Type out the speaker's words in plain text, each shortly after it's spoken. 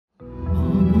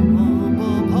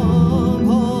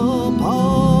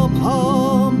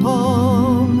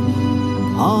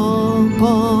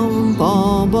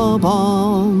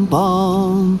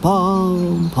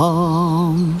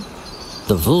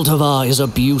Vltava is a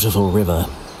beautiful river.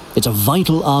 It's a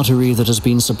vital artery that has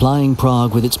been supplying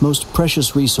Prague with its most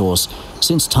precious resource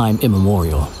since time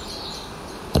immemorial.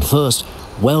 At first,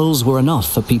 wells were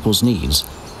enough for people's needs.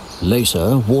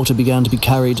 Later, water began to be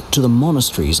carried to the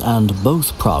monasteries and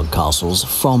both Prague castles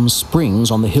from springs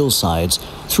on the hillsides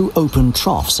through open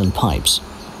troughs and pipes.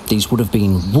 These would have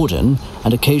been wooden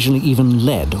and occasionally even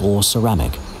lead or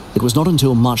ceramic. It was not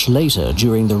until much later,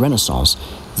 during the Renaissance,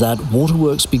 that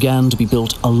waterworks began to be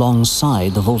built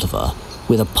alongside the Vltava,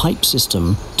 with a pipe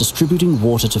system distributing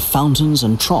water to fountains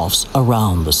and troughs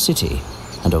around the city.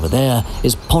 And over there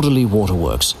is Podolí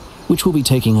waterworks, which we'll be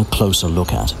taking a closer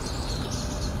look at.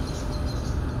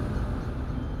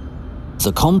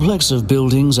 The complex of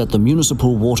buildings at the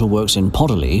municipal waterworks in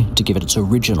Podolí, to give it its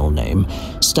original name,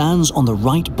 stands on the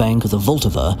right bank of the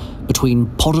Vltava between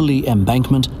Podolí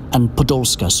Embankment and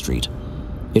Podolska Street.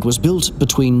 It was built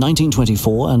between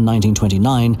 1924 and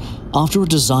 1929 after a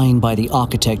design by the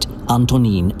architect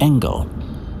Antonín Engel.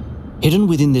 Hidden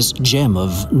within this gem of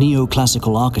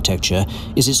neoclassical architecture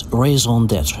is its raison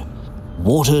d'être,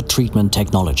 water treatment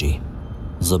technology.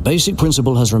 The basic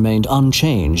principle has remained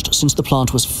unchanged since the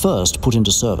plant was first put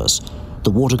into service. The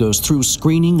water goes through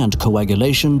screening and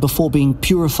coagulation before being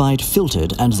purified,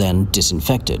 filtered, and then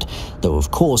disinfected, though of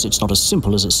course it's not as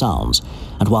simple as it sounds.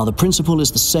 And while the principle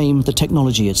is the same, the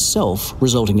technology itself,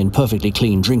 resulting in perfectly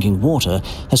clean drinking water,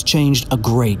 has changed a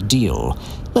great deal.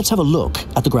 Let's have a look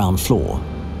at the ground floor.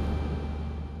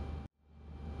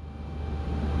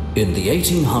 In the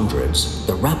 1800s,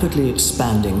 the rapidly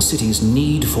expanding city's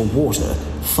need for water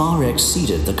far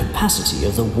exceeded the capacity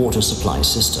of the water supply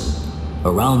system.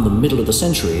 Around the middle of the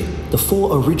century, the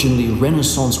four originally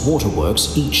Renaissance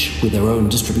waterworks, each with their own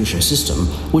distribution system,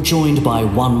 were joined by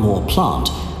one more plant,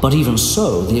 but even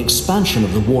so, the expansion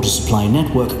of the water supply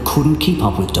network couldn't keep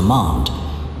up with demand.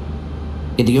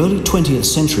 In the early 20th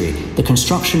century, the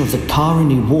construction of the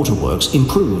Karini waterworks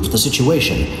improved the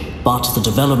situation, but the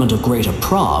development of Greater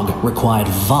Prague required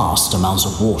vast amounts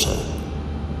of water.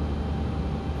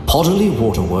 Podolí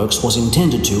waterworks was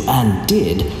intended to, and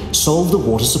did, solve the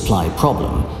water supply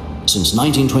problem. Since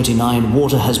 1929,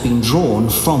 water has been drawn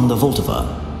from the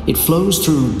Vltava. It flows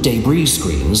through debris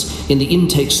screens in the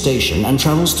intake station and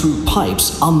travels through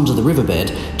pipes under the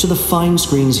riverbed to the fine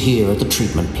screens here at the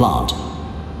treatment plant.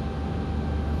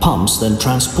 Pumps then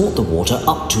transport the water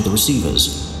up to the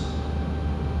receivers.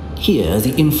 Here,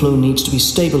 the inflow needs to be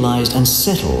stabilized and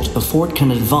settled before it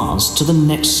can advance to the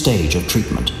next stage of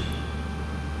treatment.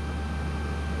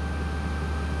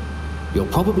 You're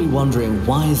probably wondering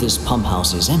why this pump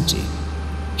house is empty.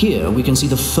 Here we can see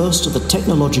the first of the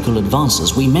technological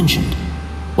advances we mentioned.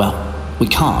 Well, we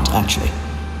can't actually.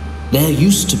 There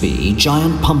used to be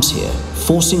giant pumps here,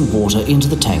 forcing water into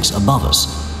the tanks above us,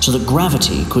 so that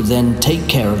gravity could then take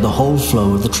care of the whole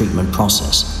flow of the treatment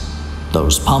process.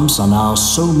 Those pumps are now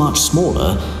so much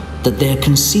smaller that they're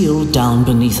concealed down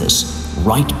beneath us,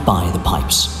 right by the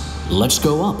pipes. Let's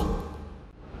go up.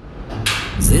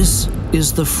 This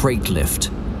is the freight lift,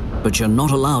 but you're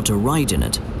not allowed to ride in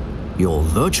it. Your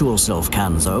virtual self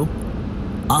can, though.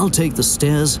 I'll take the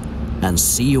stairs and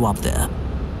see you up there.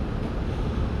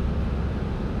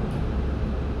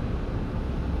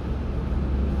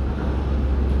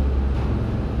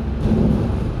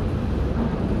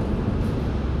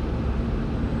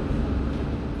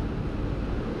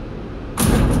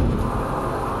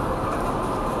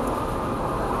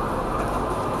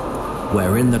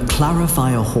 We're in the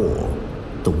clarifier hall.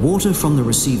 The water from the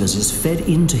receivers is fed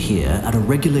into here at a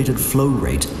regulated flow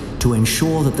rate to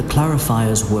ensure that the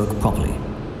clarifiers work properly.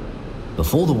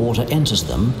 Before the water enters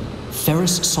them,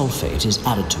 ferrous sulfate is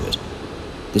added to it.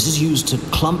 This is used to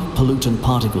clump pollutant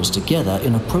particles together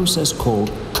in a process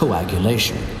called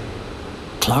coagulation.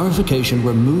 Clarification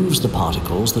removes the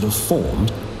particles that have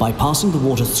formed by passing the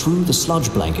water through the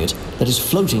sludge blanket that is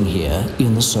floating here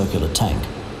in the circular tank.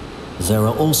 There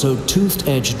are also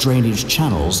toothed-edge drainage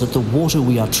channels that the water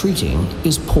we are treating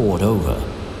is poured over.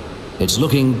 It's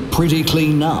looking pretty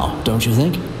clean now, don't you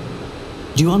think?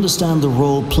 Do you understand the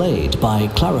role played by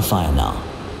clarifier now?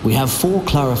 We have 4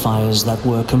 clarifiers that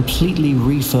were completely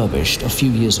refurbished a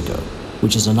few years ago,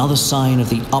 which is another sign of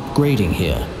the upgrading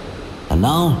here. And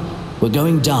now, we're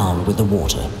going down with the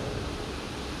water.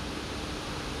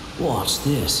 What's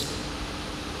this?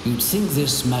 You'd think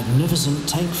this magnificent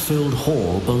tank-filled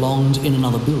hall belonged in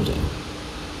another building.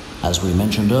 As we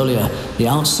mentioned earlier, the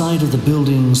outside of the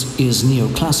buildings is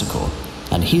neoclassical,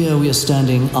 and here we are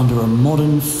standing under a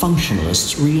modern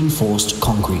functionalist reinforced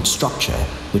concrete structure,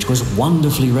 which was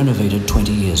wonderfully renovated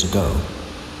 20 years ago.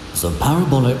 The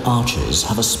parabolic arches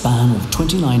have a span of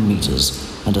 29 meters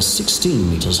and are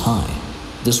 16 meters high.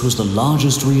 This was the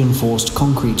largest reinforced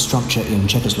concrete structure in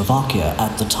Czechoslovakia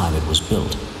at the time it was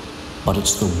built. But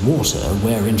it's the water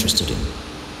we're interested in.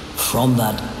 From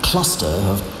that cluster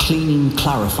of cleaning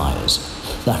clarifiers.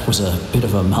 That was a bit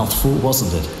of a mouthful,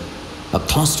 wasn't it? A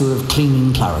cluster of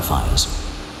cleaning clarifiers.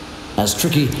 As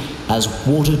tricky as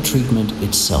water treatment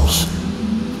itself.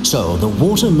 So, the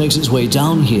water makes its way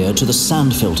down here to the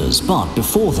sand filters, but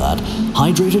before that,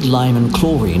 hydrated lime and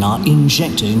chlorine are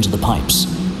injected into the pipes.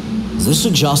 This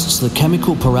adjusts the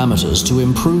chemical parameters to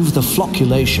improve the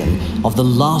flocculation of the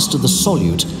last of the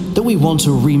solute that we want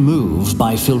to remove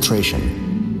by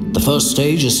filtration. The first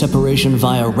stage is separation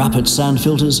via rapid sand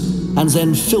filters, and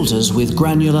then filters with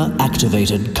granular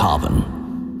activated carbon.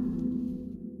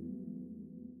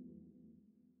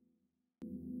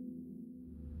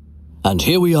 And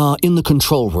here we are in the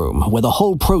control room, where the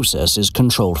whole process is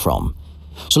controlled from.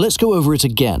 So let's go over it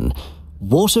again.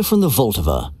 Water from the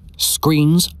Vltava,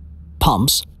 screens,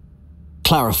 pumps,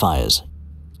 clarifiers.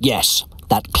 Yes,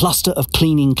 that cluster of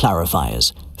cleaning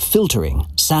clarifiers. Filtering,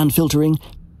 sand filtering,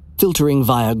 filtering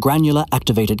via granular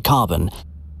activated carbon.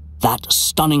 That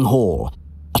stunning hall,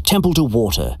 a temple to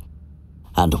water.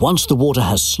 And once the water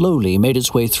has slowly made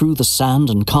its way through the sand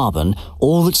and carbon,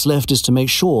 all that's left is to make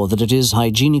sure that it is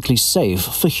hygienically safe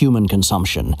for human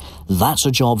consumption. That's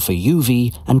a job for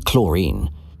UV and chlorine.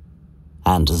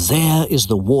 And there is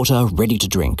the water ready to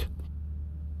drink.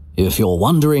 If you're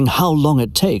wondering how long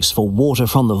it takes for water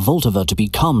from the Vltava to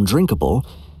become drinkable,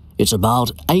 it's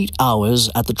about 8 hours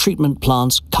at the treatment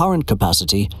plant's current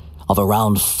capacity of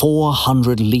around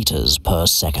 400 liters per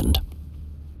second.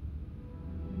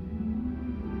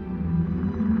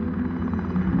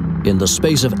 In the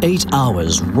space of 8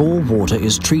 hours, raw water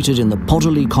is treated in the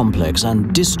Podolí complex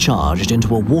and discharged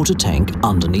into a water tank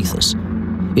underneath us.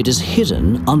 It is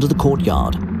hidden under the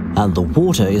courtyard, and the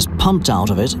water is pumped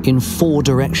out of it in 4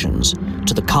 directions,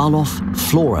 to the Karlov,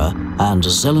 Flora, and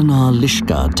Zelená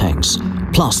Liška tanks,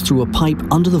 plus through a pipe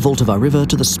under the Vltava River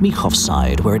to the Smíchov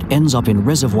side, where it ends up in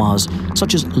reservoirs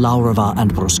such as Laurova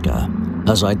and Bruska.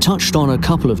 As I touched on a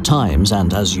couple of times,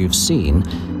 and as you've seen,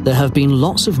 there have been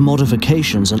lots of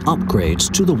modifications and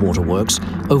upgrades to the waterworks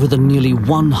over the nearly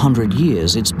 100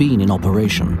 years it's been in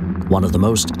operation. One of the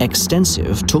most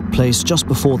extensive took place just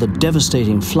before the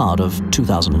devastating flood of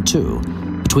 2002.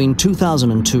 Between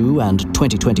 2002 and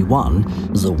 2021,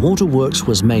 the waterworks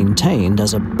was maintained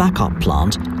as a backup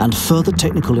plant and further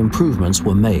technical improvements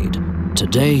were made.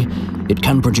 Today, it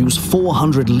can produce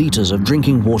 400 liters of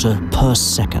drinking water per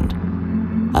second.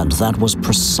 And that was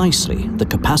precisely the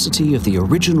capacity of the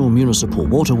original municipal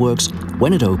waterworks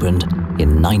when it opened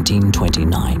in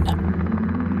 1929.